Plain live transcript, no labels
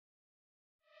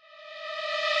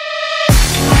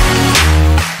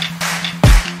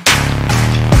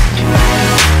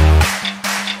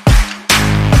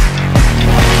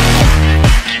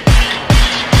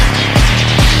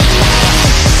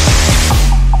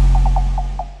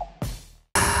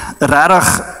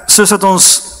regtig, soos wat ons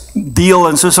deel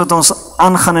en soos wat ons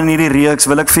aangaan in hierdie reeks,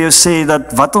 wil ek vir jou sê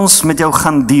dat wat ons met jou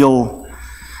gaan deel,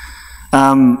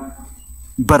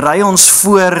 berei ons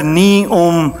voor nie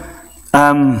om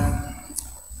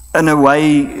in 'n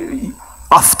way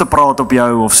af te praat op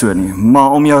jou of so nie,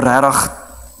 maar om jou regtig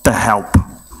te help.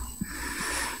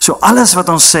 So alles wat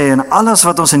ons sê en alles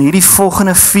wat ons in hierdie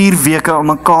volgende 4 weke om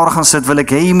mekaar gaan sit, wil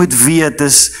ek hê jy moet weet,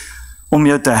 is om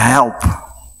jou te help.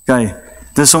 Okay.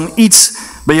 Dis om iets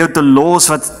by jou te los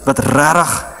wat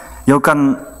regtig jou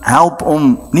kan help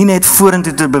om nie net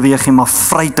vorentoe te beweeg nie, maar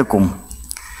vry te kom.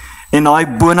 En daai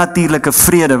bonatuurlike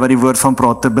vrede wat die woord van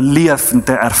praat, te beleef en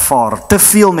te ervaar. Te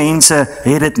veel mense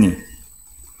het dit nie.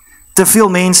 Te veel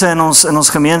mense in ons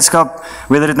gemeenskap,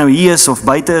 whether dit nou hier is of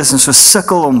buite is, en so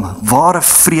sukkel om ware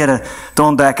vrede te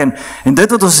ontdek. En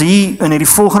dit wat ons hier in hierdie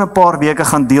volgende paar weke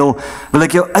gaan deel, wil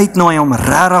ek jou uitnooi om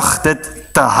regtig dit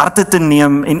te harte te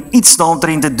neem en iets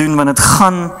daaromtrent te doen, want dit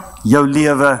gaan jou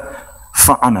lewe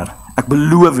verander. Ek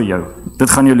beloof jou, dit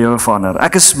gaan jou lewe verander.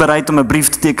 Ek is bereid om 'n brief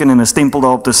te teken en 'n stempel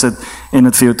daarop te sit en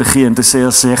dit vir jou te gee en te sê,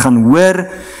 as jy gaan hoor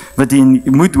wat jy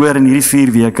moet hoor in hierdie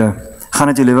 4 weke, gaan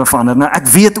dit jou lewe verander. Nou ek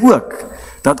weet ook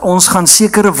dat ons gaan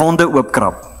sekere wonde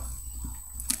oopkrap.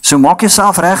 So maak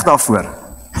jouself reg daarvoor.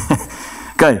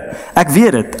 Okay, ek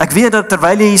weet dit. Ek weet dat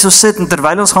terwyl jy hier so sit en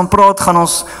terwyl ons gaan praat, gaan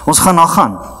ons gaan daar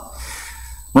gaan.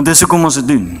 Want dis hoekom ons dit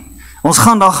doen. Ons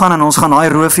gaan daar gaan en ons gaan daai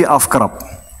roofie afkrap.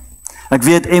 Ek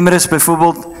weet Emrys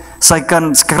byvoorbeeld, sy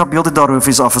kan skrap heeltyd daar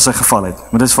roofies af as sy geval het.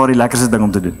 Maar dis vir die lekkerste ding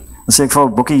om te doen. Dan sê ek vir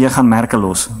Bokkie, jy gaan merke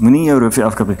los. Moenie jou roofie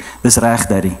afkrap nie. Dis reg,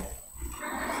 daddy.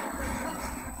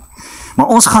 Maar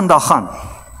ons gaan daar gaan.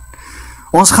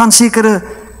 Ons gaan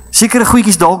sekere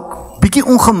goedjies dalk bietjie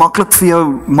ongemaklik vir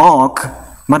jou maak,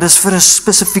 maar dis vir 'n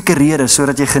spesifieke rede,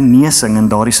 sodat jy genesing in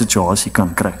daardie situasie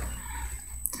kan kry.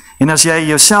 En as jy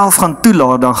jouself gaan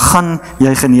toelaat, dan gaan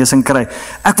jy genesing kry.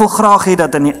 Ek wil graag hê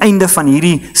dat aan die einde van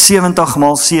hierdie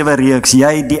 70x7 reeks,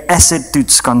 jy die asset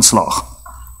toets kan slaag.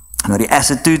 Nou die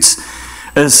asset toets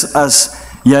is as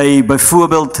jy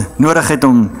byvoorbeeld nodig het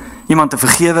om iemand te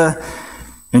vergewe,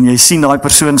 en jy sien daai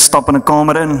persoon stap in 'n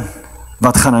kamer in,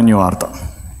 wat gaan in jou hart aan?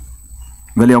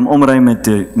 Wil jy hom omry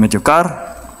met jou kar?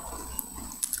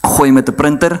 Gooi met 'n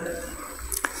printer?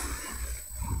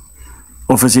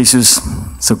 Of is jy soos,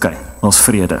 is okay, ons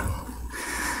vrede.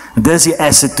 Dis die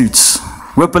asset toets.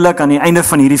 Hoopelik aan die einde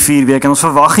van hierdie 4 weke, en ons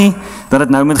verwag nie dat dit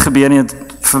nou moet gebeur nie.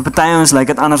 Vir party ons lyk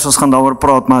dit anders, ons gaan daaroor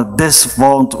praat, maar dis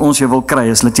waar ons jou wil kry,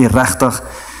 is dat jy regtig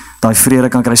daai vrede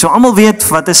kan kry. So almal weet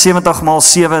wat is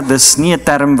 70x7, dis nie 'n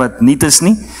term wat nuut is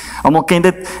nie. Almal ken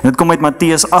dit kom uit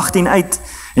Matteus 18 uit,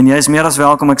 en jy is meer as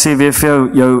welkom, ek sê weer vir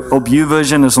jou op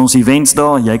YouVersion is ons events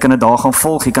daar, jy kan dit daar gaan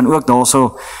volg, jy kan ook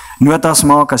daarso notas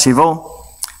maak as jy wil.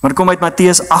 Maar dit kom uit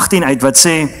Matteus 18 uit, wat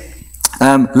sê,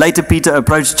 later Peter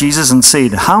approached Jesus and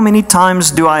said, "How many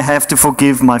times do I have to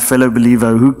forgive my fellow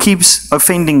believer who keeps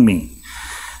offending me?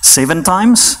 7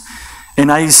 times? En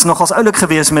hy is nogals oulik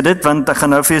gewees met dit, want ek gaan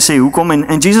nou vir jou sê, hoekom?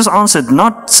 En Jesus answered,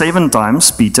 not 7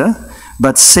 times, Peter,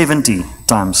 but 70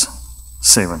 times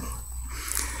 7.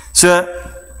 So,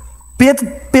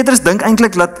 Petrus dink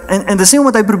eintlik dat, en dis nie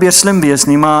omdat hy probeer slim wees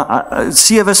nie, maar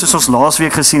 7, soos ons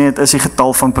laasweek gesien het, is die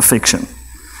getal van perfection.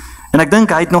 En ek dink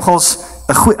hy het nogals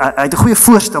hy het 'n goeie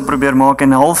voorstel probeer maak,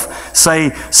 en half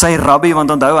sy rabbi,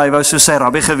 want onthou, hy wou so sy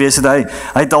rabbi gewees het, hy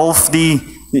het half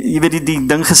jy weet die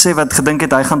ding gesê wat gedink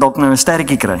het, hy gaan dalk nou 'n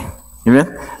sterretjie kry. Jy weet?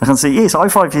 Hy gaan sê, yes, high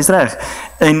five, jy's reg.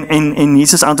 En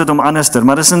Jesus antwoord hom anderster,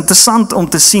 maar dit is interessant om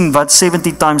te sien wat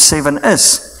 70 times 7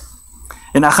 is.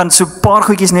 En ek gaan so 'n paar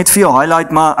goedjies net vir jou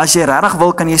highlight, maar as jy regtig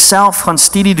wil, kan jy self gaan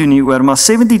studie doen hieroor, maar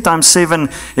 70 times 7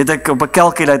 het ek op 'n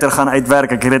calculator gaan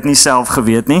uitwerk, ek het dit nie self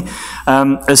geweet nie,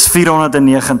 is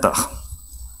 490.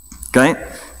 Okay?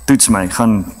 Toets my,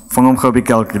 vang hom gou op die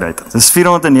calculator. Dis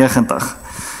 490.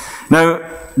 Nou,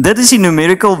 dit is die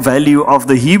numerical value of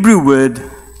the Hebrew word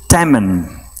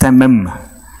tamim,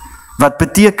 wat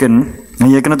beteken, en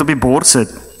jy kan dit op die bord sit,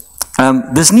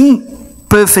 dis nie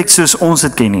perfect soos ons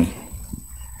dit ken nie.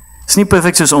 Dis nie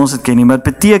perfect soos ons dit ken nie, maar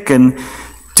dit beteken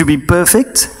to be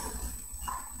perfect,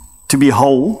 to be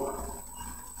whole,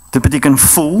 dit beteken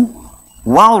full,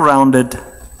 well-rounded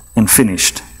and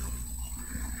finished.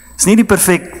 Dis nie die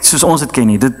perfect soos ons dit ken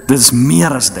nie, dit is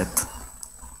meer as dit.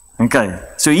 Okay,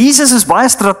 so Jesus is baie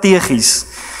strategies,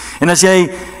 en as jy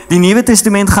die Nuwe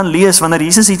Testament gaan lees, wanneer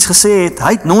Jesus iets gesê het,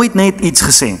 hy het nooit net iets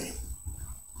gesê.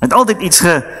 Hy het altyd iets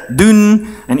gedoen,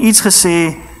 en iets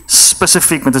gesê,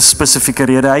 spesifiek, met 'n spesifieke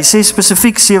rede. Hy sê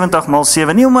spesifiek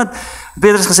 70x7, nie omdat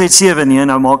Petrus gesê het 7 nie,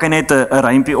 nou maak hy net 'n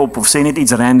rympie op, of sê net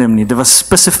iets random nie, dit was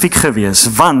spesifiek gewees,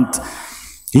 want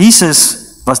Jesus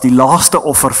was die laaste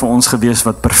offer vir ons gewees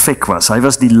wat perfek was. Hy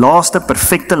was die laaste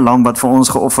perfekte lam wat vir ons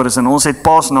geoffer is en ons het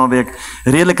Paasnaweek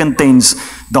redelik intens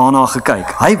daarna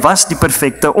gekyk. Hy was die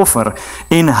perfekte offer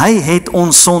en hy het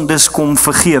ons sondes kom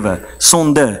vergewe.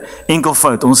 Sonde,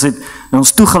 enkelvoud. Ons het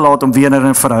ons toegelaat om weer in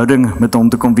 'n verhouding met hom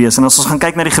te kom wees. En as ons gaan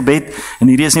kyk na die gebed, en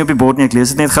hierdie is nie op die bord nie, ek lees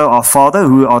dit net gou. Our Father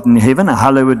who art in heaven,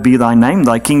 hallowed be thy name,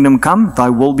 thy kingdom come, thy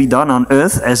will be done on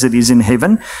earth as it is in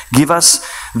heaven. Give us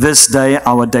this day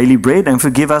our daily bread and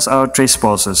forgive us our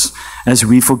trespasses as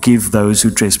we forgive those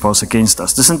who trespass against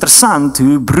us. Dis interessant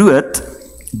hoe brood,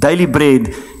 daily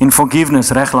bread en forgiveness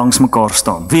reg langs mekaar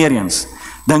staan. Weereens,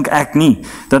 dink ek nie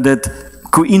dat dit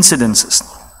coincidence is.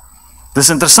 Dis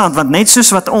interessant, want net soos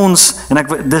wat ons, en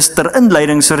dis ter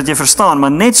inleiding sodat jy verstaan,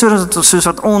 maar net soos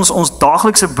wat ons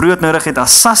daaglikse brood nodig het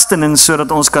as sustenance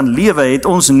sodat ons kan lewe, het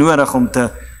ons nodig om te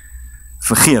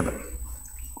vergewe.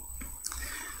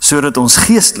 Sodat ons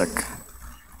geestelik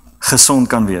gesond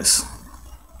kan wees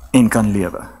en kan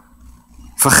lewe.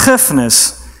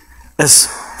 Vergifnis is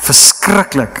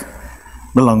verskriklik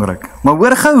belangrik. Maar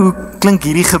hoor gou hoe klink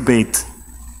hierdie gebed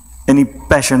in die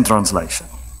Passion Translation.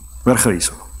 Hoor gou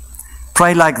hierso.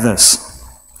 Pray like this.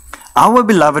 Our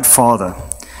beloved Father,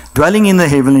 dwelling in the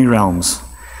heavenly realms,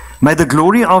 may the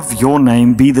glory of your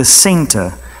name be the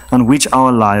center on which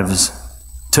our lives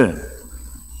turn.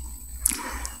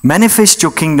 Manifest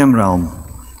your kingdom realm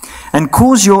and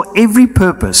cause your every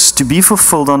purpose to be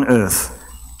fulfilled on earth,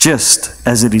 just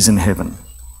as it is in heaven.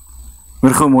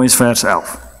 Hoor gou mooi is vers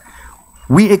 11.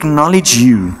 We acknowledge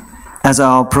you as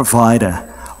our provider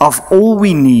of all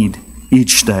we need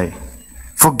each day.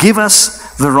 Forgive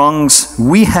us the wrongs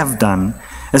we have done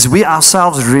as we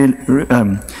ourselves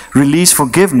release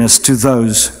forgiveness to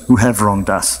those who have wronged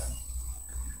us.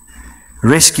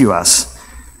 Rescue us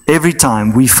every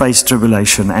time we face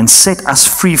tribulation and set us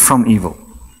free from evil.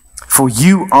 For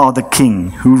you are the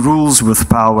King who rules with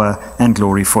power and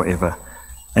glory forever.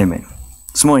 Amen.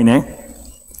 Dis mooi, né?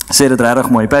 Sê dit regtig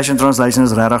mooi. Passion Translation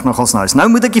is regtig nogals nice. Nou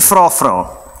moet ek die vraag vra.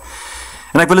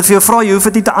 En ek wil dit vir jou vra, jy hoef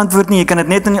dit nie te antwoord nie, jy kan dit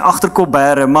net in die agterkop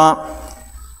bære, maar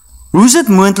hoe is dit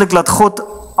moontlik dat God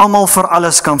almal vir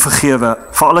alles kan vergewe,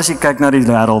 veral as jy kyk na die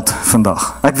wêreld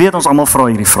vandag? Ek weet ons almal vra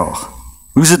hierdie vraag.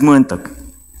 Hoe is dit moontlik?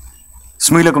 Dit is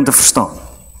moeilik om te verstaan.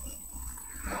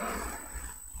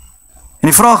 En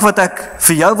die vraag wat ek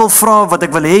vir jou wil vra, wat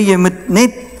ek wil hê, jy moet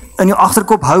net in jou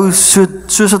agterkop hou,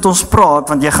 soos wat ons praat,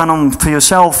 want jy gaan hom vir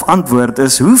jouself antwoord,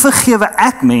 is, hoe vergewe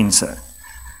ek mense?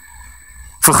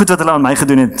 Vir goed wat hulle aan my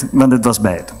gedoen het, want dit was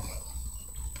bad.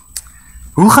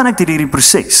 Hoe gaan ek hierdie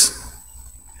proses?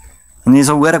 En jy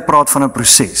sal hoor ek praat van 'n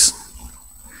proses.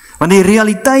 Want die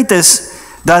realiteit is,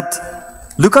 dat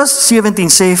Lukas 17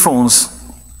 sê vir ons,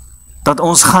 dat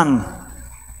ons gaan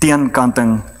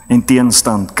teenkanting en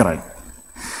teenstand kry.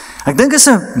 Ek dink is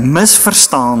 'n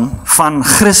misverstaan van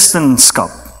Christendom,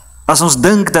 as ons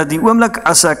dink dat die oomblik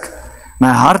as ek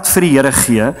my hart vir die Here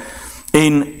gee,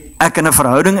 en ek in 'n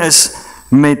verhouding is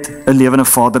met 'n lewende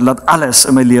Vader, laat alles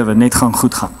in my lewe net gaan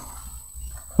goed gaan.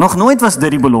 Nog nooit was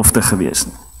dit die belofte gewees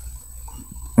nie.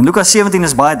 En Lukas 17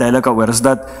 is baie duidelik daaroor, is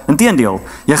dat, inteendeel,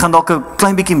 jy gaan dalk 'n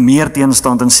klein bietjie meer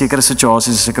teenstand in sekere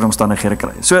situasies en sekere omstandighede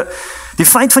kry. So, die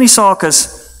feit van die saak is,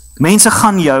 mense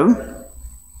gaan jou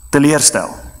teleurstel.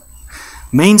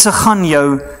 Mense gaan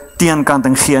jou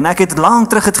teenkanting gee. En ek het lank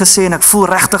terug het gesê, en ek voel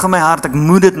regtig in my hart, ek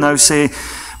moet dit nou sê,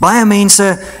 baie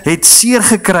mense het seer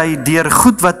gekry deur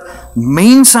goed wat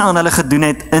mense aan hulle gedoen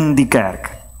het in die kerk.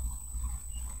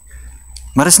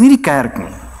 Maar dis nie die kerk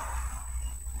nie.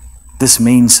 Dis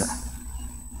mense.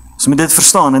 Ons moet dit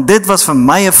verstaan. En dit was vir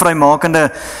my 'n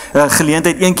vrymakende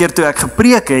geleentheid een keer toe ek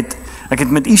gepreek het. Ek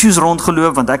het met issues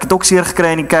rondgeloop, want ek het ook seer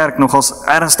gekry in die kerk, nogals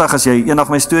ernstig, as jy eendag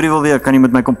my storie wil weet, kan jy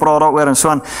met my kom praat daaroor en so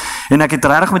aan. En ek het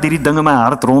regtig met hierdie ding in my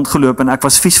hart rondgeloop, en ek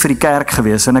was vies vir die kerk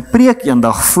gewees, en ek preek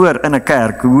eendag voor in 'n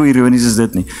kerk, hoe ironies is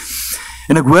dit nie.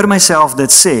 En ek hoor myself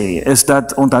dit sê, is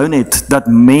dat, onthou net, dat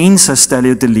mense stel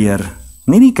jou te leer,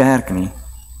 nie die kerk nie,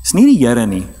 is nie die Here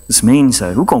nie, is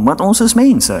mense. Hoekom? Want ons is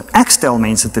mense. Ek stel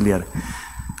mense te leer.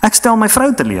 Ek stel my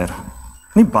vrou te leer.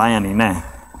 Nie baie nie, nee.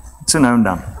 So nou en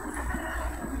dan.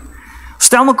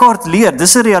 Stel mekaar te leer,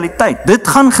 dis 'n realiteit, dit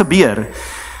gaan gebeur,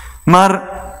 maar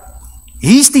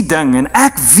hier's die ding, en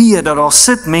ek weet dat daar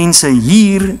sit mense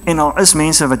hier, en daar is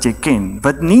mense wat jy ken,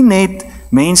 wat nie net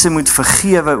mense moet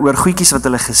vergewe oor goedjies wat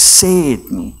hulle gesê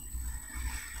het nie,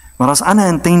 maar daar's ander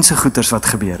intense goeters wat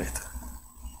gebeur het.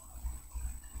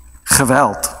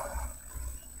 Geweld,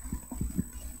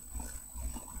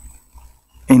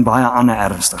 en baie ander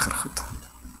ernstiger goed.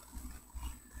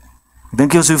 Ek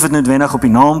dink jy ons hoef dit noodwendig op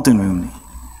die naam te noem nie.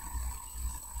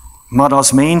 Maar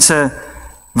daar's mense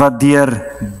wat deur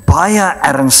baie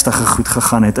ernstige goed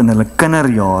gegaan het in hulle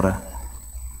kinderjare.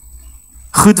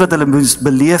 Goed wat hulle moes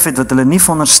beleef het, wat hulle nie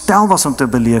veronderstel was om te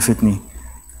beleef het nie.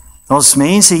 Daar's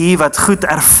mense hier wat goed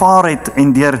ervaar het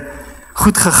en deur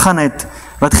goed gegaan het,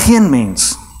 wat geen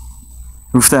mens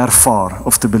hoef te ervaar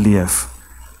of te beleef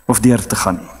of deur te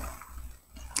gaan nie.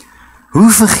 Hoe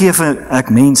vergewe ek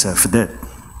mense vir dit?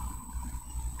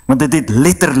 Want dit het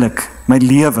letterlik my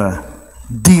lewe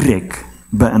direk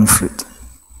beïnvloed.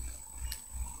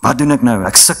 Wat doen ek nou?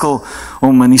 Ek sukkel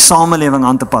om in die samelewing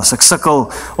aan te pas. Ek sukkel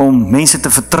om mense te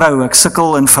vertrou. Ek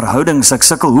sukkel in verhoudings. Ek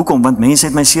sukkel hoekom? Want mense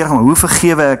het my seer gemaak. Hoe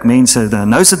vergewe ek mense?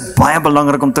 Nou is dit baie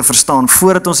belangrik om te verstaan,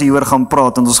 voordat ons hieroor gaan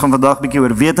praat, en ons gaan vandag bietjie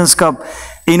oor wetenskap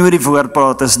en oor die woord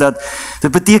praat, is dat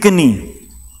dit beteken nie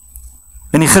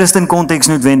in die Christen konteks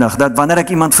noodwendig, dat wanneer ek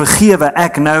iemand vergewe,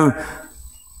 ek nou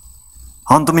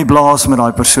hand om die blaas met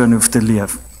daai persoon hoef te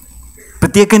leef.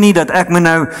 Beteken nie dat ek moet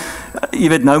nou, jy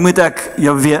weet, nou moet ek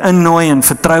jou weer innooi en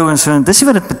vertrou en so, en dis nie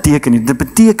wat dit beteken nie. Dit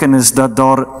beteken is dat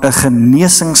daar 'n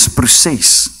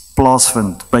genesingsproses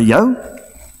plaasvind by jou,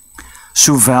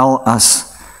 sowel as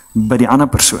by die ander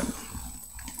persoon,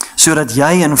 sodat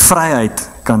jy in vryheid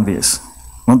kan wees.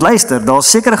 Want luister, daar is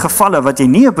sekere gevalle wat jy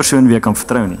nie 'n persoon weer kan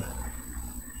vertrou nie.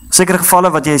 Sekere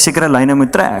gevalle wat jy sekere lyne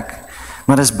moet trek,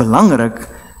 maar dit is belangrik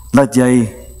dat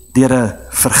jy deur 'n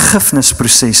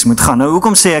vergifnisproses moet gaan. Nou,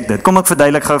 hoekom sê ek dit? Kom ek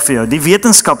verduidelik gou vir jou. Die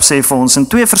wetenskap sê vir ons in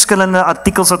 2 verskillende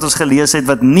artikels wat ons gelees het,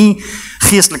 wat nie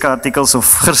geestelike artikels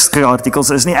of Christelike artikels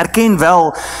is nie, erken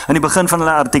wel in die begin van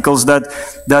hulle artikels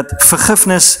dat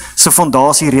vergifnis se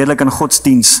fondasie redelik in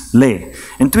godsdiens lê.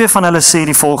 En 2 van hulle sê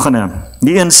die volgende.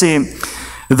 Die een sê,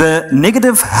 the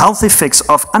negative health effects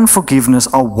of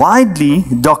unforgiveness are widely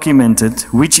documented,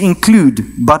 which include,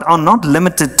 but are not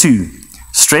limited to,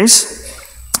 stress,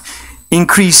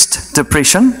 increased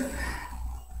depression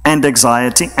and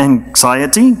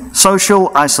anxiety,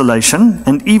 social isolation,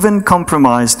 and even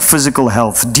compromised physical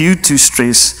health due to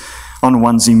stress on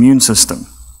one's immune system.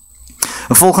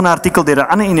 'n Volgende artikel deur 'n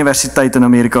ander universiteit in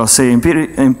Amerika sê,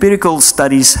 empirical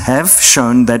studies have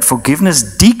shown that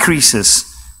forgiveness decreases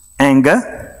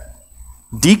anger,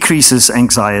 decreases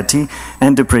anxiety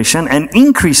and depression, and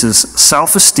increases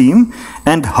self-esteem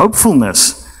and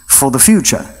hopefulness for the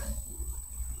future.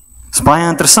 Dit is baie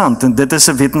interessant, en dit is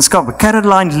 'n wetenskap.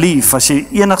 Caroline Leaf, as jy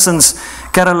enigstens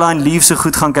Caroline Leaf se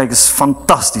goed gaan kyk, is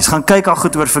fantasties. Gaan kyk al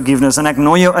goed oor forgiveness, en ek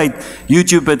nooi jou uit,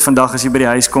 YouTube het vandag as jy by die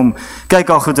huis kom, kyk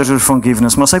al goed oor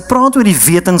forgiveness, maar sy praat oor die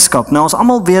wetenskap. Nou, ons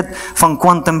almal weet van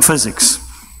quantum physics.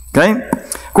 Okay?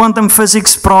 Quantum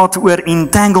physics praat oor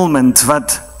entanglement,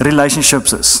 wat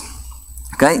relationships is.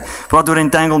 Okay? Praat oor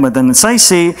entanglement, en sy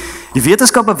sê, die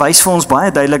wetenskap bewys vir ons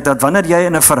baie duidelik, dat wanneer jy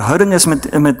in 'n verhouding is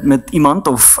met iemand,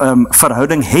 of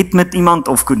verhouding het met iemand,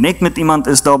 of connect met iemand,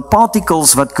 is daar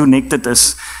particles wat connected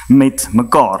is met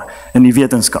mekaar in die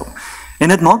wetenskap. En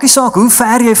dit maak nie saak hoe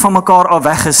ver jy van mekaar af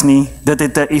weg is nie, dit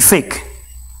het 'n effek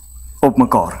op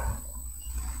mekaar.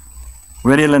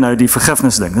 Hoor julle nou die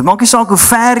vergifnis ding? Dit maak nie saak hoe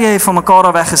ver jy van mekaar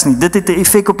af weg is nie, dit het 'n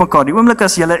effek op mekaar. Die oomblik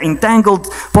as julle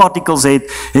entangled particles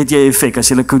het jy 'n effek. As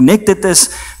julle connected is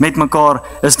met mekaar,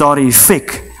 is daar 'n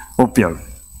effek op jou.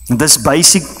 En dis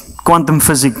basic quantum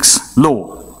physics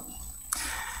law.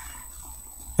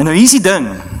 En nou hier is die ding.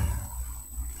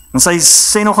 En sy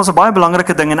sê nogals 'n baie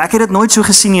belangrike ding, en ek het dit nooit so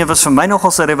gesien nie, het was vir my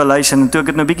nogals 'n revelation, en toe ek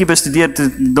dit nou bietjie bestudeer,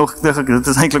 dink ek, dit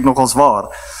is eintlik nogals waar.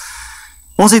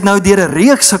 Ons het nou deur 'n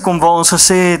reeks gekom waar ons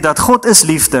gesê het dat God is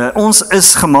liefde. Ons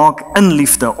is gemaak in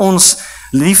liefde. Ons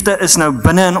liefde is nou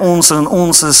binne in ons, en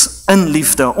ons is in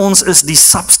liefde. Ons is die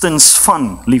substance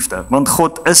van liefde, want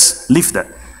God is liefde.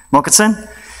 Maak dit sin?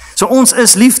 So ons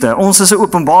is liefde. Ons is 'n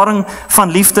openbaring van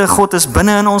liefde. God is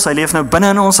binne in ons. Hy leef nou binne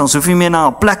in ons. Ons hoef nie meer na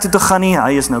 'n plek toe te gaan nie.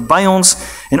 Hy is nou by ons,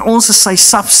 en ons is sy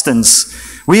substance.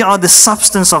 We are the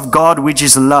substance of God, which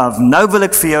is love. Nou wil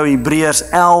ek vir jou Hebreërs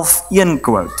 11:1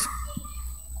 quote.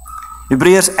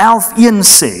 Hebreërs 11:1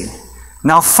 sê,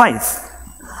 now faith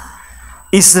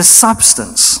is the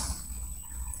substance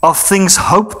of things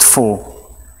hoped for,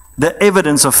 the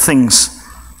evidence of things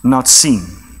not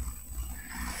seen.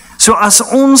 So as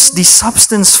ons die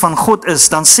substance van God is,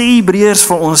 dan sê Hebreërs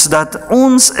vir ons dat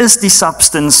ons is die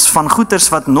substance van goeders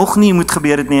wat nog nie moet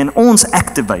gebeur het nie, en ons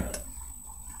activate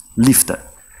liefde.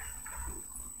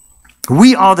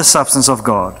 We are the substance of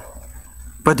God,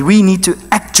 but we need to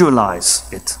actualize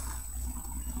it.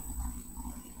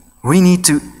 We need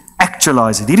to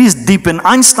actualize it. Hierdie is diep, en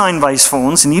Einstein wys vir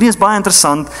ons, en hierdie is baie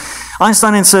interessant.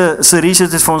 Einstein en sy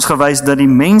research het vir ons gewys dat die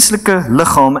menslike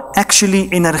liggaam actually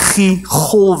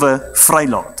energiegolwe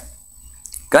vrylaat.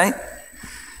 Okay?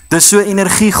 Dis so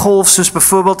energiegolf, soos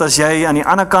byvoorbeeld as jy aan die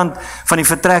ander kant van die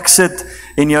vertrek sit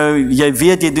en jy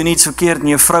weet jy doen iets verkeerd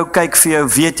en jou vrou kyk vir jou,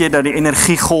 weet jy dat die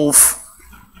energiegolf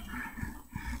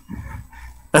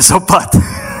is op pad.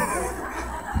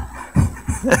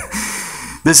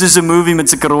 Dis is 'n movie met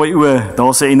sulke rooi oë,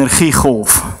 daar's 'n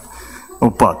energiegolf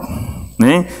op pad.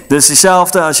 Nee? Dis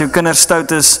dieselfde as jou kinders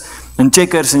stout is in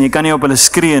checkers en jy kan nie op hulle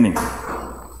skree nie.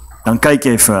 Dan kyk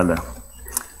jy vir hulle.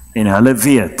 En hulle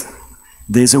weet,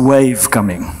 there's a wave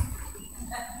coming.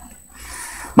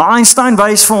 Maar Einstein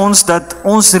wys vir ons dat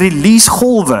ons release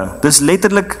golwe, dis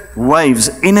letterlik waves,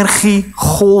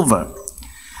 energiegolwe.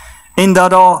 En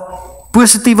dat daar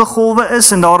positiewe golwe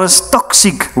is en daar is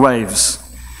toxic waves.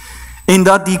 En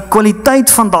dat die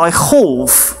kwaliteit van daai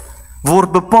golf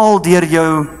word bepaal deur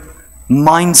jou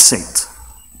mindset.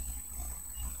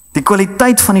 Die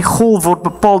kwaliteit van die golf word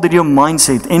bepaal deur jou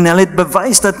mindset. En hulle het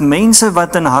bewys dat mense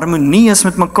wat in harmonie is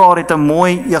met mekaar het 'n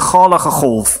mooi egalige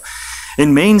golf.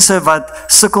 En mense wat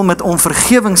sukkel met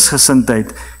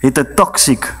onvergewingsgesindheid het 'n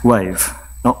toxic wave,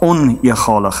 'n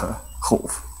onegalige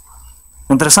golf.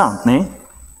 Interessant, né?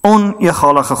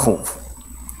 Onegalige golf.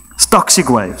 Toxic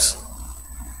waves.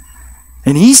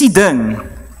 En hier is die ding,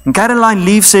 en Caroline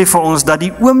Leaf sê vir ons dat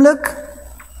die oomblik,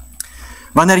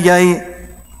 wanneer jy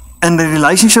in 'n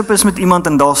relationship is met iemand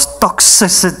en daar's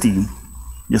toxicity,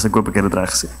 ek hoop ek het dit reg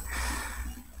gesê,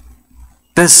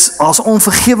 dis as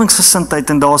onvergewingsgesindheid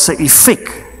en daar's 'n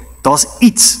effek, daar's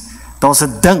iets, daar's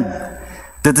 'n ding,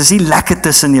 dit is nie lekker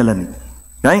tussen julle nie.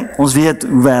 Okay? Ons weet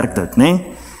hoe werk dit, né?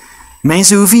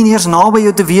 Mense hoef nie eers naby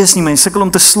jou te wees nie, maar jy sukkel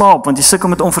om te slaap, want jy sukkel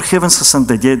met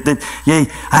onvergewingsgesindheid. Jy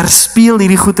herspeel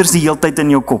hierdie goeters die hele tyd in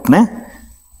jou kop, né?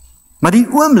 Maar die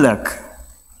oomblik,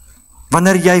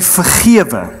 wanneer jy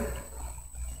vergewe,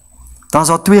 dan is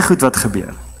daar twee goed wat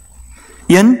gebeur.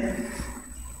 Een,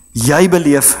 jy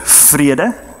beleef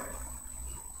vrede,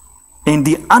 en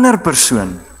die ander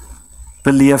persoon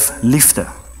beleef liefde.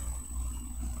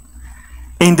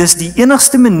 En dis die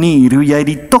enigste manier hoe jy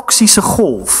die toksiese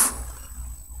golf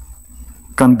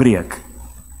kan breek,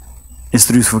 is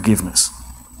through forgiveness.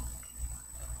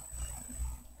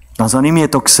 Dan is daar nie meer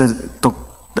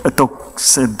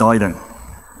daai ding.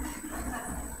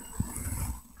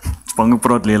 Spang ek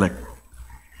praat lelik.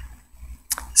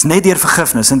 Is net deur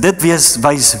vergifnis, en dit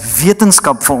wys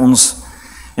wetenskap vir ons,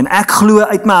 en ek glo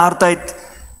uit my hart uit,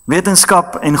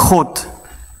 wetenskap en God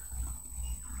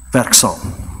werk saam.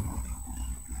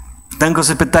 Dink ons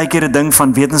het baie keer 'n ding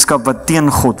van wetenskap wat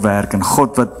teen God werk en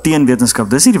God wat teen wetenskap.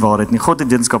 Dis nie die waarheid nie. God het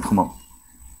wetenskap gemaak.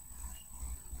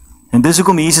 En dis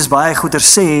hoekom Jesus baie goeie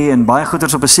sê en baie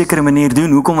goeie op 'n sekere manier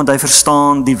doen. Hoekom? Want hy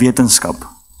verstaan die wetenskap.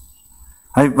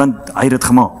 Want hy het dit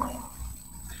gemaak.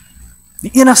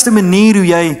 Die enigste manier hoe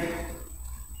jy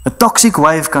 'n toxic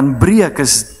wave kan breek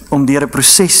is om deur 'n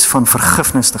proses van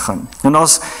vergifnis te gaan. En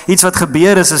as iets wat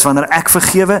gebeur is wanneer ek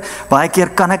vergewe, baie keer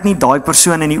kan ek nie daai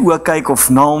persoon in die oë kyk of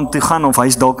na hom toe gaan of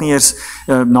hy's dalk nie eers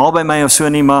naby my of so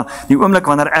nie, maar die oomblik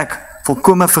wanneer ek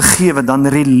volkome vergewe, dan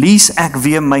release ek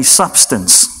weer my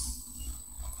substance.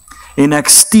 En ek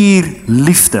stuur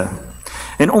liefde.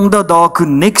 En omdat daar 'n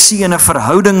koneksie en 'n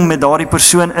verhouding met daardie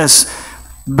persoon is,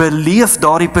 beleef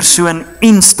daardie persoon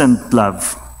instant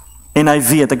love. En hy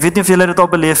weet, ek weet nie of julle dit al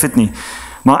beleef het nie,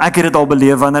 maar ek het dit al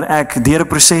beleef wanneer ek deur 'n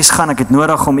proses gaan, ek het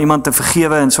nodig om iemand te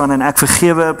vergewe en so aan, en ek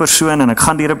vergewe 'n persoon en ek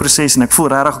gaan deur 'n proses en ek voel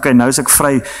regtig okay, nou is ek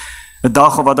vry, 'n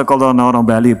dag of wat ook al daarna, dan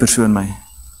bel die persoon my.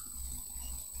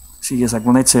 Sê ek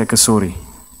wil net sê ek is sorry.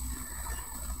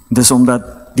 Dis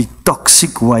omdat die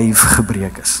toxic wave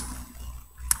gebreek is.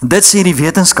 En dit sê die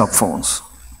wetenskap vir ons.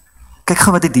 Kyk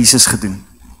gou wat het Jesus gedoen.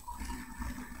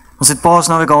 Ons het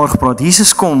Paasnaweek daaroor gepraat.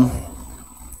 Jesus kom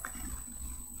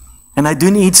en hy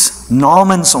doen iets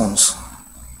namens ons,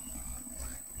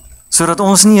 sodat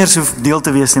ons nie eers hoef deel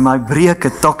te wees nie, maar hy breek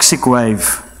 'n toxic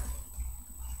wave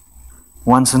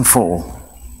once and for all.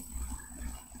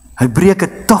 Hy breek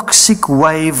 'n toxic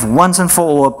wave once and for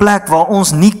all, 'n plek waar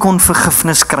ons nie kon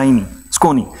vergifnis kry nie. Ons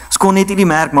kon net hierdie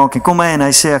merk maak, en kom hy en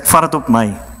hy sê, ek vat dit op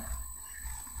my.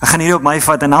 Ek gaan hierdie op my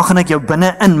vat, en nou gaan ek jou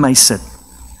binne in my sit.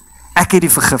 Ek het die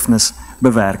vergifnis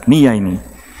bewerk, nie jy nie.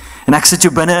 En ek sit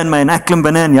jou binne in my, en ek klim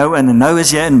binne in jou in, en nou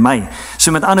is jy in my.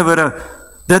 So met ander woorde,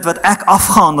 dit wat ek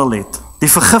afgehandel het, die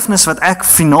vergifnis wat ek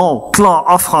finaal klaar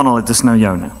afgehandel het, is nou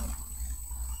joune.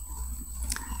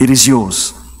 It is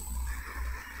yours.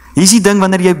 Hier is die ding,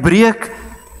 wanneer jy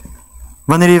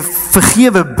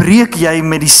vergewe, breek jy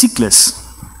met die siklus.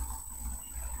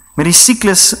 Met die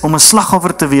siklus om 'n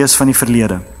slagoffer te wees van die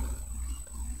verlede.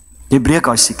 Jy breek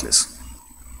daai siklus.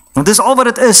 Want dis al wat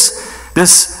dit is.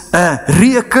 Dis 'n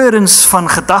reoccurrence van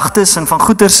gedagtes en van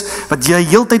goeters wat jy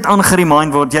heeltyd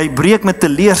aangeremind word. Jy breek met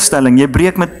teleurstelling, jy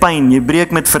breek met pyn, jy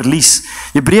breek met verlies.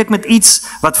 Jy breek met iets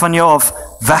wat van jou af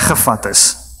weggevat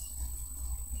is.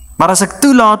 Maar as ek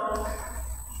toelaat,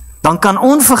 dan kan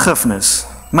onvergifnis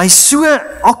my so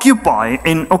occupy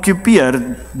en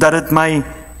occupeer dat dit my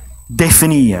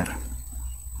definieer.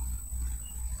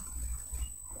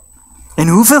 En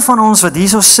hoeveel van ons wat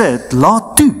hierso sit,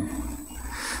 laat toe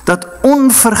dat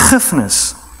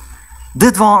onvergifnis,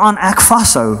 dit waaraan ek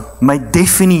vashou, my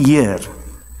definieer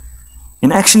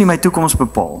en actually my toekoms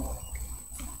bepaal.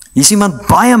 Hier is iemand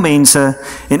baie mense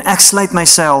en ek sluit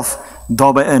myself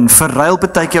daarbey in, verruil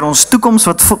partykeer ons toekoms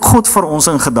wat God vir ons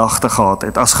in gedagte gehad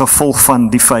het, as gevolg van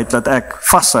die feit dat ek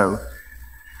vashou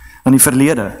aan die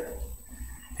verlede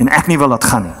en ek nie wil laat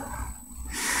gaan nie.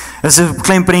 Dit is 'n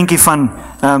klein prentjie van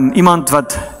iemand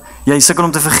wat jy sukkel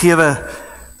om te vergewe,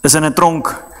 is in 'n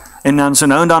tronk en dan so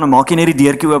nou en dan maak jy net die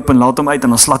deurtjie oop en laat hom uit en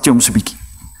dan slat jy hom so bietjie.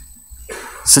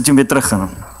 Sit jy hom weer terug en dan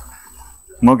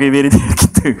maak jy weer die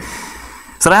deurtjie toe.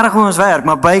 Dis regtig hoe ons werk,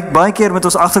 maar baie keer moet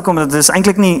ons agterkom dat dit is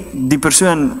eintlik nie die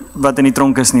persoon wat in die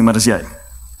tronk is nie, maar dis jy.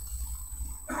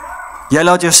 Jy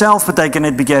laat jouself partykeer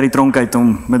net bietjie uit die tronk uit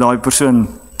om met daai persoon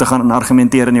te gaan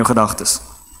argumenteer in jou gedagtes.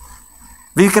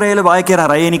 Wie kry julle baie keer, dan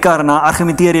ry jy in die kar en dan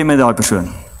argumenteer jy met daai persoon.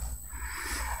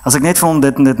 As ek net vir hom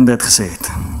dit en dit en dit gesê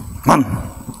het. Man,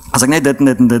 as ek net dit en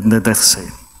dit en dit en dit het gesê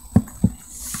het.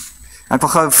 Ek wil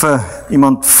gou vir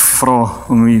iemand vra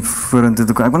om hier vorentoe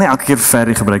te kom. Ek wil nie elke keer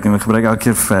Ferry gebruik nie, ek gebruik elke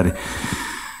keer Ferry.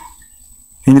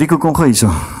 Enrico, kom gou hierso.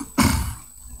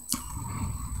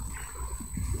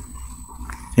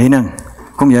 Henning,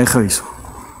 kom jy gou hierso.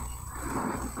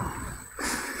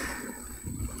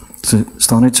 So,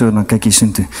 staan net so en dan kyk jy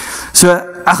soontoe. So,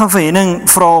 ek gaan vir Henning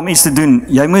vra om iets te doen.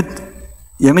 Jy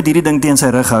moet hierdie ding teen sy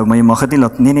rug hou, maar jy mag dit nie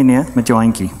laat, nee, met jou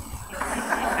handjie.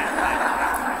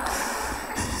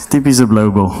 Typiese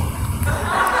blowball.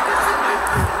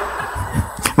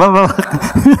 Wat?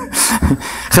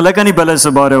 Geluk aan die bulle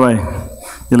so by the way.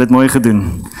 Julle het mooi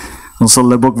gedoen. Ons sal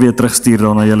hulle ook weer terugstuur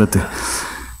daar na julle toe.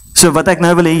 So wat ek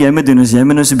nou wil hê jy moet doen is jy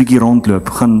moet nou so 'n bietjie rondloop.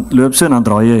 Gaan loop so en dan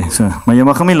draai jy so. Maar jy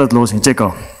mag hom nie laat los nie. Check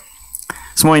al.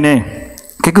 Dis mooi nee.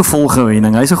 Kyk hoe volg hy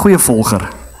ding. Hy's 'n goeie volger.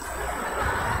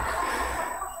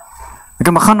 Ek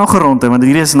kan maar gaan nog 'n rondte want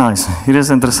hierdie is nice. Hierdie is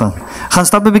interessant. Gaan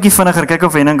stap 'n bietjie vinniger kyk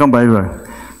of Henning kan byhou.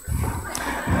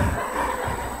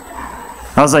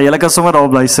 As jy kan sommer daar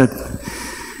bly sit.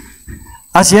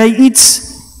 As jy iets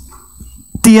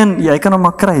jy kan hom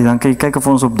maar kry, dan kan jy kyk of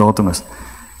ons op datum is.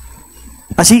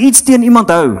 As jy iets teen iemand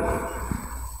hou,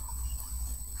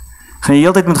 gaan jy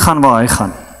heeltyd moet gaan waar hy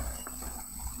gaan.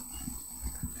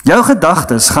 Jou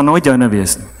gedagtes gaan nooit joune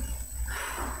wees nie.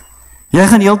 Jy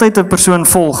gaan heeltyd 'n persoon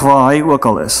volg waar hy ook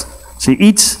al is. As jy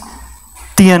iets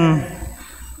teen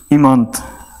iemand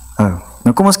hou.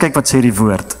 Nou kom ons kyk wat sê die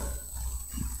woord.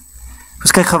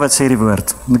 Ons kyk gou wat sê die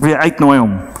woord. Ek wil jou uitnooi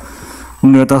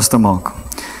om notas te maak.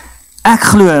 Ek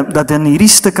glo dat in hierdie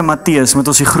stukke Matteus moet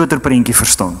ons die groter prentjie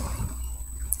verstaan.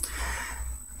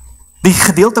 Die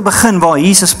gedeelte begin waar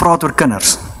Jesus praat oor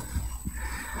kinders.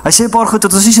 Hy sê 'n paar goed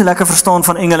wat ons nie so lekker verstaan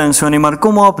van engele en so nie, maar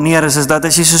kom maar op neer is dat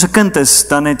as jy soos 'n kind is,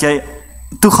 dan het jy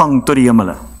toegang tot die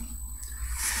hemele.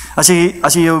 As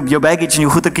jy jou baggage en jou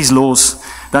goedertjies los,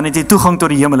 dan het jy toegang tot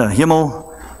die hemele,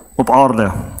 hemel op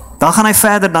aarde. Dan gaan hy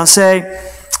verder, dan sê hy,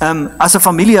 as 'n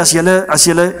familie, as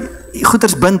julle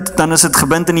goeders bind, dan is dit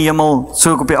gebind in die hemel,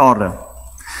 so ook op die aarde.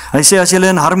 Hy sê, as julle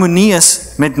in harmonie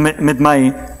is met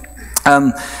my,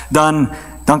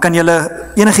 dan kan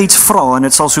julle enige iets vra en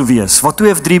dit sal so wees. Wat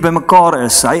 2 of 3 by mekaar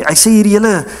is. Hy sê hierdie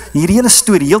hele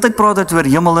storie, heeltyd praat het oor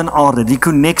hemel en aarde, die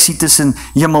konneksie tussen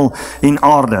hemel en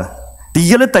aarde. Die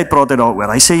hele tyd praat hy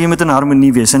daaroor. Hy sê jy moet in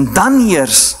harmonie wees. En dan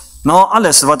eers, na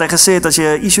alles wat hy gesê het, as jy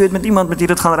 'n issue het met iemand, moet jy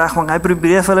dit gaan regmaak. Hy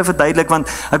probeer vir hulle verduidelik, want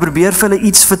hy probeer vir hulle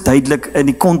iets verduidelik in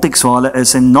die konteks waar hulle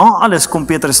is. En na alles kom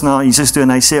Petrus na Jesus toe en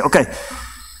hy sê, okay,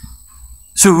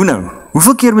 so hoe nou?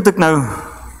 Hoeveel keer moet ek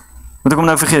hom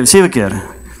nou vergewe? 7 keer.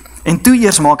 En toe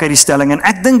eers maak hy die stelling, en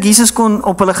ek dink Jesus kon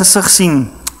op hulle gesig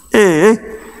sien,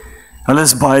 hulle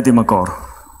is baie te mekaar.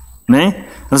 Nee?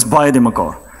 Hulle is baie te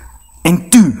mekaar. En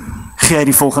toe gee hy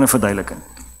die volgende verduideliking.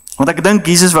 Want ek dink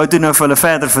Jesus wou toe nou vir hulle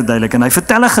verder verduidelik, en hy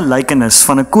vertel 'n gelykenis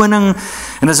van 'n koning,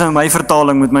 en dis nou my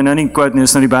vertaling, moet my nou nie quote nie,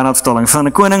 dis nou die Bernhard vertaling, van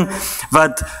 'n koning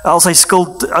wat al sy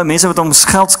skuld, mense wat hom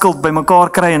geldskuld by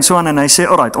mekaar kry en so aan, en hy sê,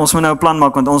 alright, ons moet nou 'n plan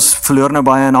maak, want ons verloor nou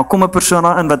baie, en dan kom 'n persoon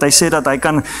daarin, wat hy sê dat hy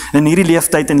kan in hierdie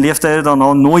leeftyd en leeftye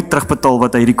daarna nooit terugbetaal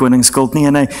wat hy hierdie koning skuld nie,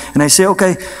 en hy sê,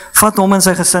 okay, vat hom en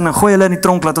sy gesin, en gooi hulle in die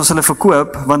tronk, laat ons hulle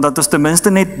verkoop, want dat ons ten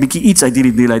minste net bietjie iets uit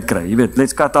hierdie deal uit kry, jy weet,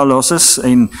 let's cut our losses,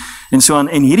 en so aan,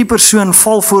 en hierdie hierdie persoon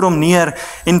val voor hom neer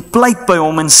en pleit by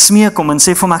hom en smeek hom en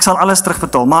sê vir hom, ek sal alles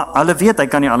terugbetaal, maar hulle weet hy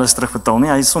kan nie alles terugbetaal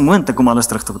nie, hy is onmoontlik om alles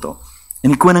terug te betaal.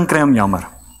 En die koning kry hom jammer.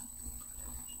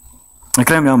 Hy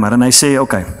kry hom jammer en hy sê,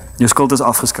 okay, jou skuld is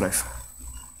afgeskryf.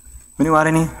 Moenie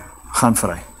worry nie, gaan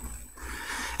vry.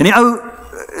 En die ou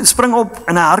spring op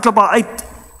en hy hardloop haar uit.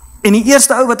 En die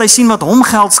eerste ou wat hy sien wat hom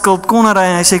geld skuld, konner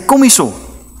hy en hy sê, kom hierso.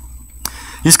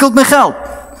 Jy skuld my geld.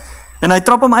 En hy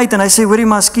trap hom uit en hy sê, hoorie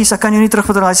maar skies, ek kan jou nie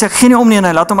terugbetaal. Hy sê, ek gee nie om nie en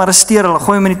hy laat hom arresteer, hulle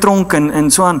gooi hom in die tronk en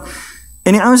so aan.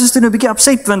 En die ouens is toe nou 'n bietjie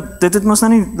upset want dit het mos nou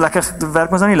nie lekker, dit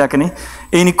werk mos nou nie lekker nie.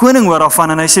 En die koning hoor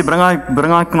daarvan en hy sê, bring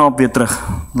hy knaap weer terug.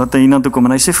 Laat hy hiernatoe kom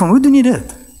en hy sê vir hom, hoe doen jy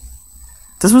dit?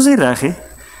 Dis mos nie reg nie.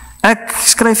 Ek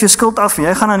skryf jou skuld af,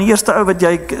 jy gaan aan die eerste ou wat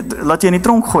laat jy in die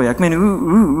tronk gooi. Ek meen,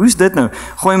 hoe's dit nou?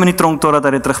 Gooi hom in die tronk totdat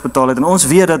hy dit terugbetaal het. En ons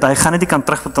weet dat hy gaan dit nie kan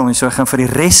terugbetaal nie, so hy gaan vir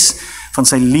die res van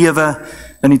sy lewe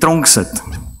in die tronk sit.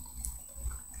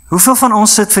 Hoeveel van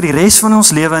ons sit vir die res van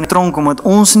ons lewe in die tronk, omdat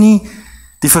ons nie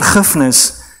die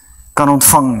vergifnis kan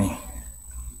ontvang nie?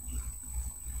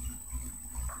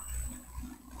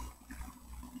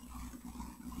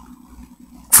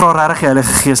 Vra regtig die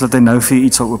Heilige Gees dat hy nou vir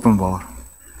iets sal openbaar.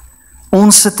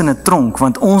 Ons sit in 'n tronk,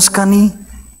 want ons kan nie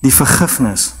die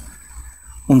vergifnis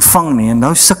ontvang nie, en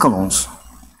nou sukkel ons.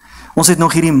 Ons het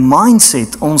nog hierdie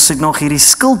mindset, ons het nog hierdie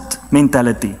skuld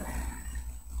mentality.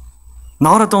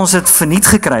 Nadat ons dit verniet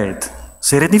gekry het,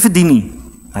 sê dit nie verdien nie,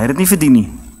 hy het dit nie verdien nie.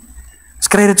 Ons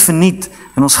kry dit verniet,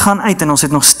 en ons gaan uit, en ons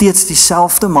het nog steeds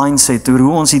dieselfde mindset, oor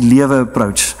hoe ons die lewe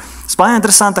approach. Dit is baie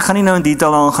interessant, ek gaan nie nou in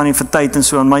detail aangaan nie vir tyd en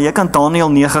so, maar jy kan Daniël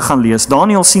 9 gaan lees.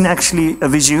 Daniël sien actually 'n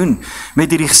visioen, met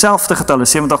hierdie selfde getalle,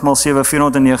 70 x 7,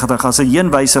 490, as 'n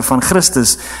heenwyser van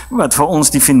Christus, wat vir ons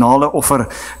die finale offer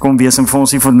kom wees, en vir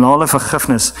ons die finale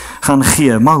vergifnis gaan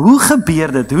gee. Maar hoe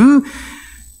gebeur dit? Hoe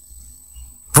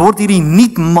word hierdie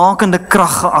nuutmakende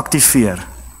krag geaktiveer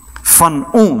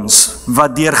van ons,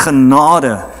 wat deur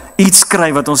genade iets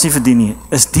kry wat ons nie verdien nie,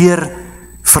 is deur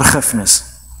vergifnis.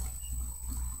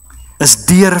 Is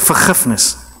deur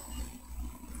vergifnis.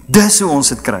 Dis hoe ons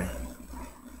dit kry.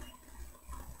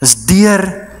 Is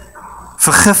deur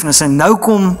vergifnis. En nou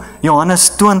kom Johannes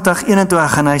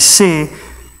 20:21 en hy sê,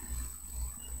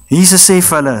 Jesus sê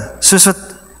vir hulle, soos wat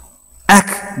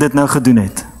ek dit nou gedoen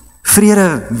het,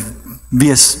 vrede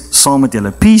wees saam met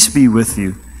julle, peace be with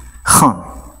you, gaan,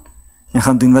 en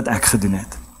gaan doen wat ek gedoen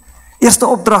het. Eerste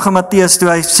opdrag in Matteus toe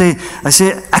hy sê,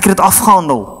 ek het dit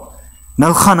afgehandel,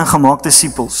 nou gaan en gemaak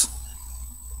disippels.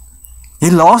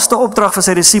 Die laaste opdrag vir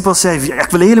sy disippels sê hy,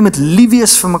 ek wil hê julle moet lief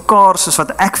wees vir mekaar, soos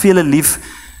wat ek vir julle lief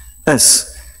is.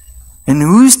 En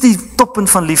hoe is die toppunt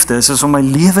van liefde? Is om my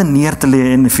lewe neer te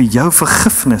lê en vir jou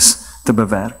vergifnis te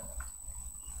bewerk.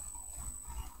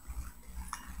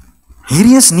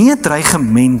 Hierdie is nie 'n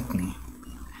dreigement nie.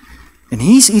 En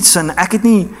hier is iets en ek het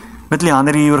nie met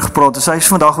Leander hieroor gepraat, dus hy is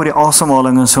vandag oor die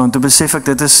asemhaling en so, en toe besef ek,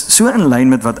 dit is so in lyn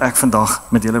met wat ek vandag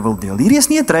met julle wil deel. Hierdie is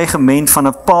nie 'n dreigement van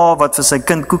 'n pa wat vir sy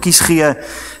kind koekies gee,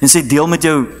 en sê, deel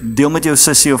met jou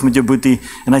sussie of met jou boetie,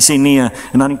 en hy sê nee,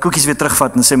 en dan die koekies weer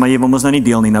terugvat, en sê, maar jy wil ons nou nie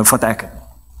deel nie, nou vat ek het.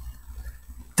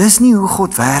 Dis nie hoe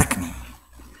God werk nie.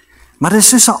 Maar dit is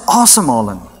soos 'n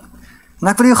asemhaling. En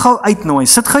ek wil jou gou uitnooi,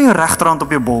 sit gou jou regterhand op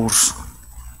jou bors.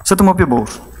 Sit hom op jou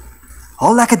bors.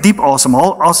 Haal lekker diep asem,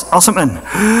 haal asem in.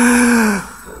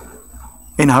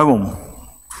 En hou hom.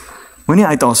 Moenie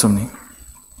uitasem nie.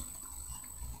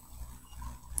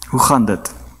 Hoe gaan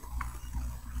dit?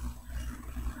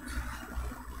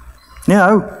 Nee,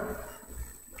 hou.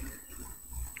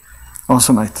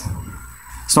 Asem uit.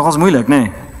 Is nogals moeilik,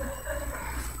 nee.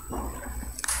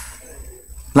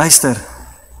 Luister.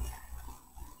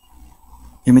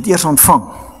 Jy moet eers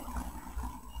ontvang.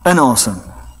 Inasem.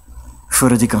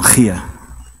 Voordat jy kan gee.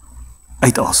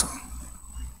 Uitasem.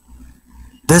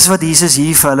 Dis wat Jesus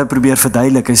hier vir hulle probeer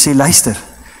verduidelik. Hy sê, luister,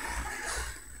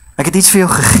 ek het iets vir jou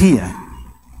gegee.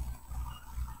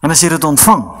 En as jy dit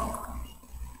ontvang,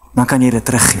 dan kan jy dit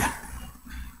teruggee.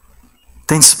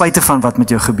 Ten spyte van wat met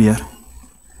jou gebeur.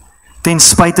 Ten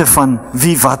spyte van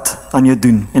wie wat aan jou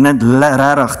doen. En dit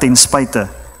regtig ten spyte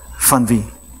van wie.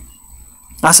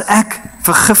 As ek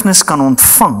vergifnis kan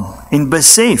ontvang en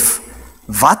besef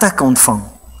wat ek ontvang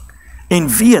en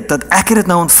weet dat ek dit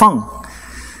nou ontvang,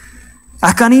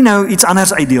 ek kan nie nou iets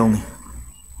anders uitdeel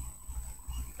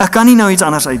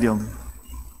nie.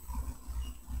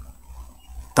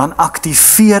 Dan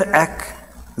aktiveer ek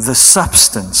the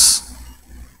substance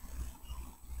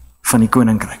van die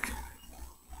koninkryk.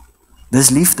 Dis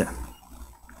liefde.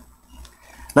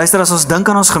 Luister, as ons dink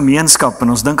aan ons gemeenskap en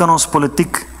ons dink aan ons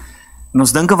politiek en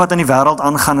ons dink aan wat in die wêreld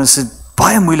aangaan, is dit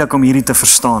baie moeilik om hierdie te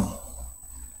verstaan.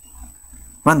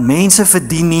 Want mense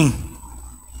verdien nie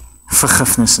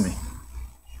vergifnis nie.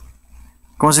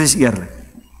 Kom ons wees eerlik.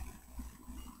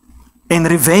 En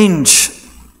revenge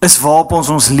is waarop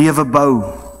ons lewe bou.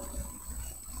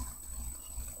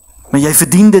 Maar jy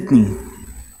verdien dit nie.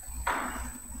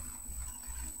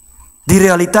 Die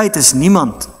realiteit is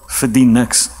niemand verdien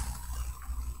niks.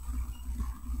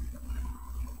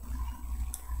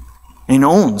 En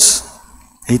ons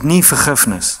het nie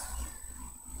vergifnis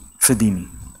verdien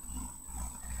nie.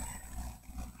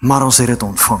 Maar ons het dit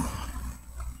ontvang.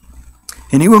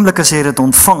 En die oomblik as jy dit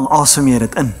ontvang, asem jy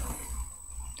dit in.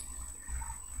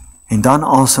 En dan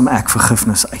asem ek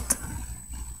vergifnis uit.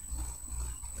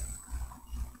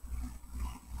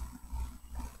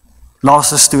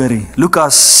 Laaste storie,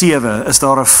 Lukas 7 is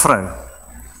daar 'n vrou.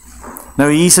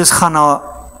 Nou Jesus gaan na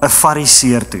 'n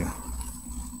fariseer toe.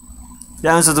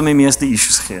 Ja, ons het hom die meeste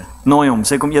issues gee. Nooi hom,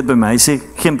 sê kom eet by my, hy sê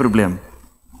geen probleem.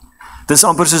 Dis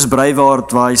amper soos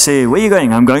Braveheart waar hy sê, where are you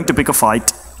going? I'm going to pick a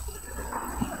fight.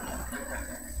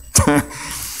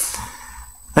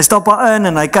 Hy stap daar in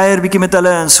en hy kuier bietjie met hulle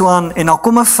en so aan en dan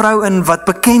kom 'n vrou in wat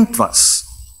bekend was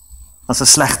as 'n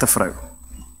slegte vrou.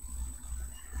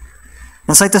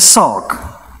 En sy het 'n saak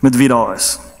met wie daar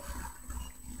is.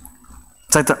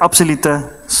 Sy het 'n absolute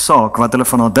saak wat hulle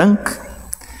van haar dink,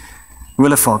 hoe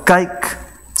hulle vir haar kyk,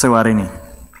 sy worry nie.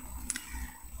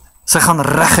 Sy gaan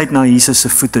reguit na Jesus se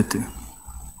voete toe.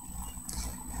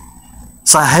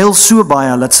 Sy huil so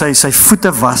baie dat sy sy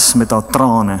voete was met haar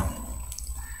trane.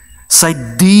 Sy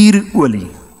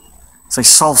dierolie, sy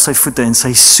salf sy voete en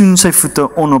sy soen sy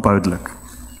voete onophoudelik.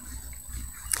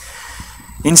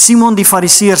 En Simon die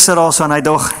fariseer sit daar so en hy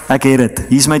dog, ek het dit,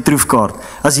 hier is my troefkaart.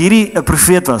 As hierdie 'n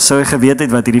profeet was, sou hy geweet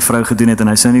het wat hierdie vrou gedoen het en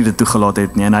hy sou nie dit toegelaat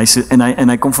het nie. En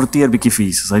hy konfronteer bietjie vir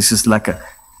Jesus. Hy sê lekker.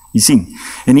 Jy sien.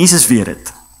 En Jesus weet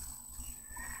dit.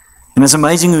 En it's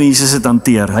amazing hoe Jesus dit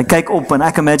hanteer. Hy kyk op en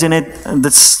ek imagine net,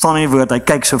 dit staan in die woord, hy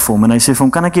kyk so vir hom en hy sê vir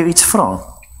hom, kan ek jou iets vra?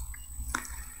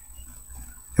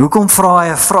 Hoekom vra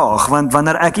hy 'n vraag? Want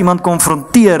wanneer ek iemand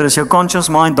konfronteer, is jou conscious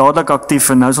mind dadelik aktief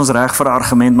en nou is ons reg vir 'n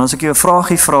argument, maar as ek jou 'n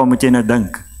vraagie vra, moet jy nou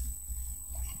dink.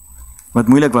 Wat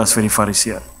moeilik was vir die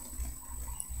fariseer.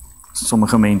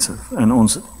 Sommige mense in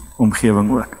ons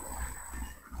omgewing ook.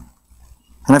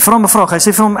 En hy vra hom 'n vraag, hy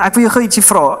sê vir hom, ek wil jou gou ietsie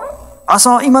vra. As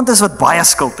daar iemand is wat baie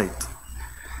skuld het,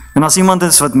 en as iemand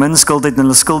is wat min skuld het, en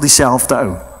hulle skuld dieselfde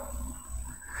ou.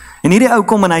 En hierdie ou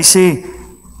kom en hy sê,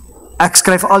 ek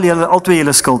skryf albei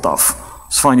julle skuld af.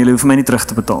 Dis fyn, julle hoef my nie terug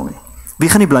te betaal nie. Wie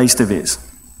gaan die blyste wees?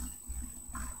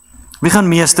 Wie gaan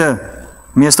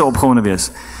meeste opgewonde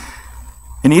wees?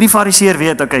 En hierdie fariseer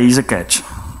weet, okay, hier's 'n catch.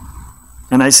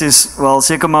 En hy sê, wel,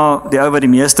 seker maar die ou wat die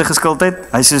meeste geskuld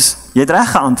het, hy sê, jy het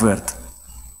reg geantwoord.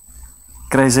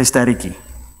 Kry sy sterretjie.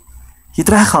 Jy het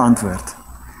reg geantwoord.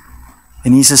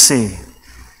 En Jesus sê,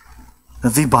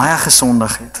 dat wie baie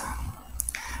gesondig het,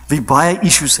 wie baie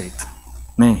issues het,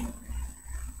 nee,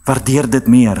 waardeer dit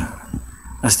meer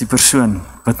as die persoon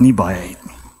wat nie baie het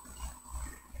nie.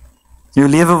 Jou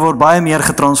lewe word baie meer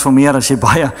getransformeer as jy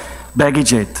baie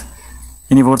baggage het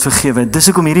en jy word vergewe. Dis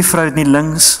hoekom hierdie vrou het nie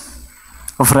links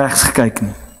of regs gekyk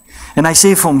nie. En hy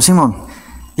sê vir hom, Simon,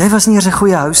 jy was nie eers 'n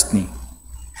goeie host nie.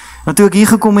 Want toe ek hier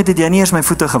gekom het jy nie eers my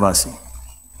voete gewas nie.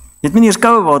 Jy het my nie eers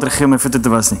koue water gegee om my voete te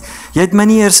was nie. Jy het my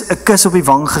nie eers 'n kus op die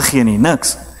wang gegee nie,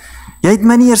 niks. Jy het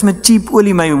my nie eers met cheap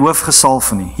olie my hoof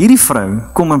gesalf nie. Hierdie vrou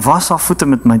kom en was haar voete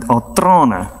met my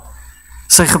trane.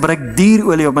 Sy gebruik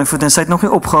dierolie op my voete en sy het nog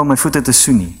nie opgehou om my voete te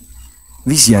soen nie.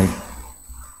 Wie's jy?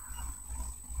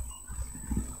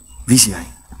 Wie's jy?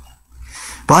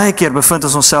 Baie keer bevind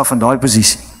ons onsself in daai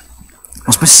posisie.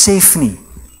 Ons besef nie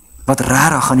wat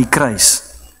regtig aan die kruis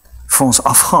vir ons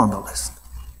afgehandel is.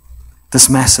 Dis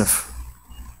massive.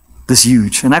 Dis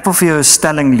huge. En ek wil vir jou 'n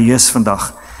stelling lees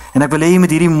vandag. En ek wil hê jy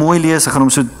moet hierdie mooi lees, ek gaan hom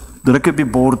so druk op die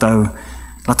bord hou,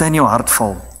 laat hy in jou hart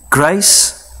val.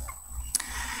 Grace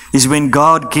is when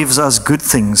God gives us good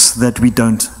things that we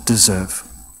don't deserve.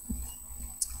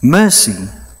 Mercy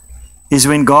is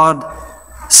when God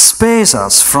spares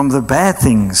us from the bad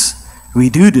things we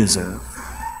do deserve.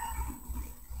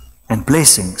 And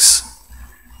blessings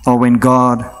are when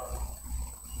God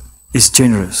is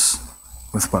generous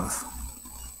with both.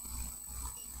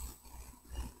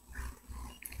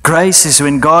 Grace is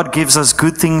when God gives us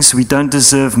good things we don't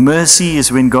deserve. Mercy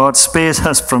is when God spares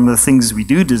us from the things we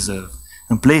do deserve.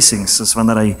 And blessings is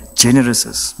wanneer hy generous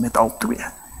is met al twee.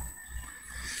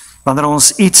 Wanneer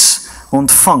ons iets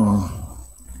ontvang,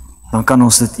 dan kan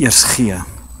ons dit eers gee.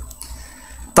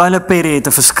 Tyler Perry het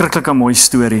 'n verskriklike mooi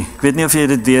storie. Ek weet nie of jy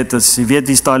dit weet, as jy weet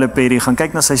wie Tyler Perry, gaan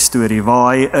kyk na sy storie,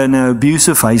 waar hy in 'n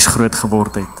abusive huis groot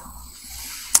geword het.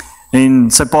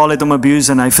 En sy pa het hom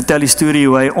abuse en hy vertel die storie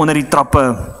hoe hy onder die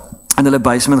trappe in hulle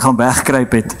basement gaan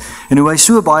wegkruip het. En hoe hy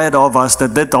so baie daar was,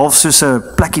 dat dit half soos 'n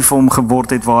plekkie vir hom geword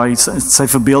het, waar hy sy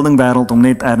verbeelding wêreld hom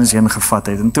net ergens heen gevat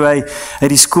het. En toe hy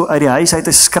uit die huis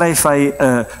uit skryf hy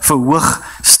 'n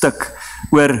verhoogstuk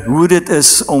oor hoe dit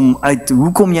is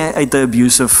hoe kom jy uit 'n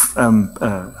abusive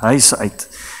huis uit.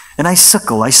 En hy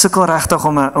sukkel regtig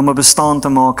om 'n bestaan te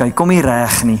maak. Hy kom nie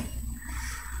reg nie.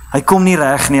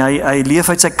 Hy leef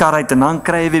uit sy kar uit en dan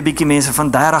kry hy weer bietjie mense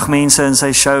van 30 mense in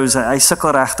sy shows. Hy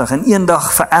sukkel regtig en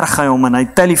eendag vererg hy hom en hy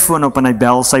telefoon op en hy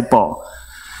bel sy pa.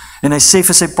 En hy sê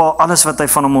vir sy pa alles wat hy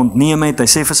van hom ontneem het. Hy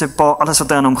sê vir sy pa alles wat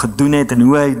hy aan hom gedoen het en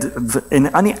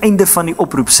en aan die einde van die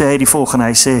oproep sê hy die volgende.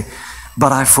 Hy sê,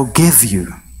 "But I forgive you.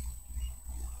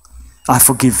 I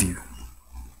forgive you."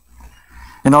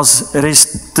 En daar's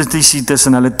restituisie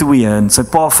tussen hulle twee en sy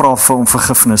pa vra vir hom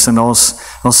vergifnis en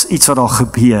daar's iets wat daar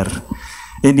gebeur.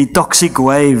 En die toxic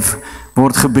wave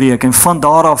word gebreek en van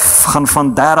daar af gaan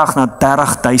van 30 na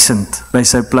 30,000 by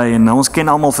sy play en ons ken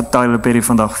almal vir Tyler Perry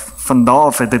vandag. Van daar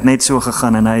af het dit net so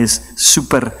gegaan en hy is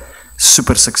super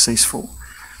suksesvol.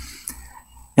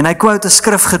 En hy quote 'n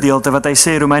skrifgedeelte wat hy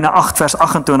sê Romeine 8 vers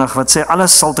 28 wat sê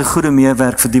alles sal te goeie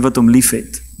meewerk vir die wat hom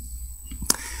liefhet.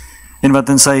 En wat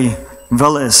in sy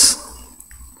wil is.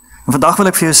 En vandag wil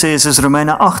ek vir jou sê is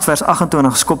Romeine 8 vers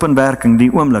 28 skop in werking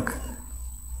die oomblik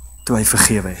toe hy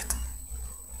vergewe het.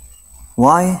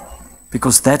 Why?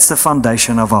 Because that's the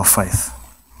foundation of our faith.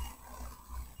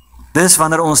 Dis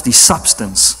wanneer ons die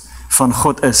substance van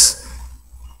God is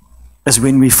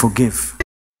when we forgive.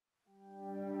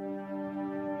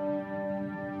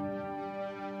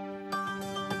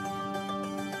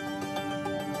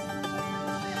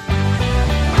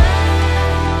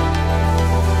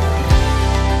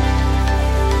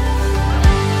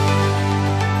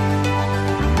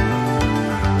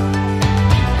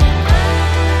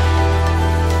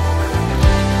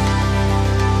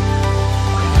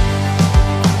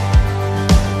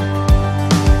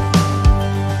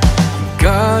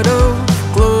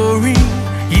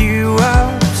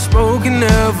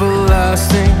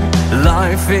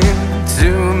 Life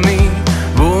into me,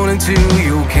 born into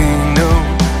your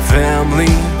kingdom,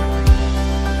 family,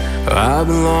 I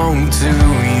belong to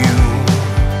you.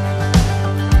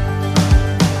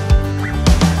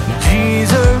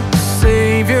 Jesus,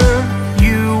 Savior,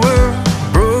 you were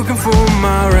broken for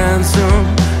my ransom,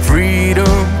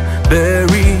 freedom,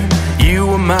 buried, you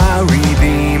were my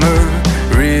redeemer,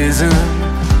 risen,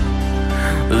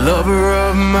 lover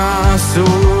of my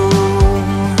soul.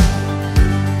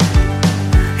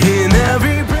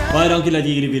 Baie dankie dat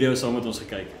jy hierdie video saam met ons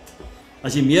gekyk het.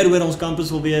 As jy meer oor ons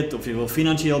kampus wil weet of jy wil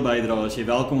finansiëel bydra, is jy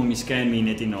welkom om die Scan Me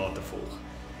net hierna te volg.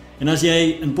 En as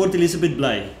jy in Port Elizabeth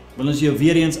bly, wil ons jou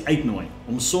weer eens uitnooi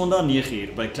om Sondag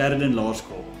 9uur by Clarendon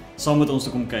Laerskool saam met ons te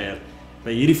kom kuier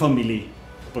by hierdie familie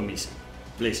op 'n missie.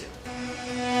 Bless you.